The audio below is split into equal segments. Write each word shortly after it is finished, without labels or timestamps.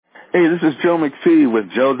Hey, this is Joe McPhee with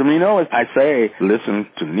Joe Domino. I say, listen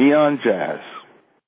to Neon Jazz.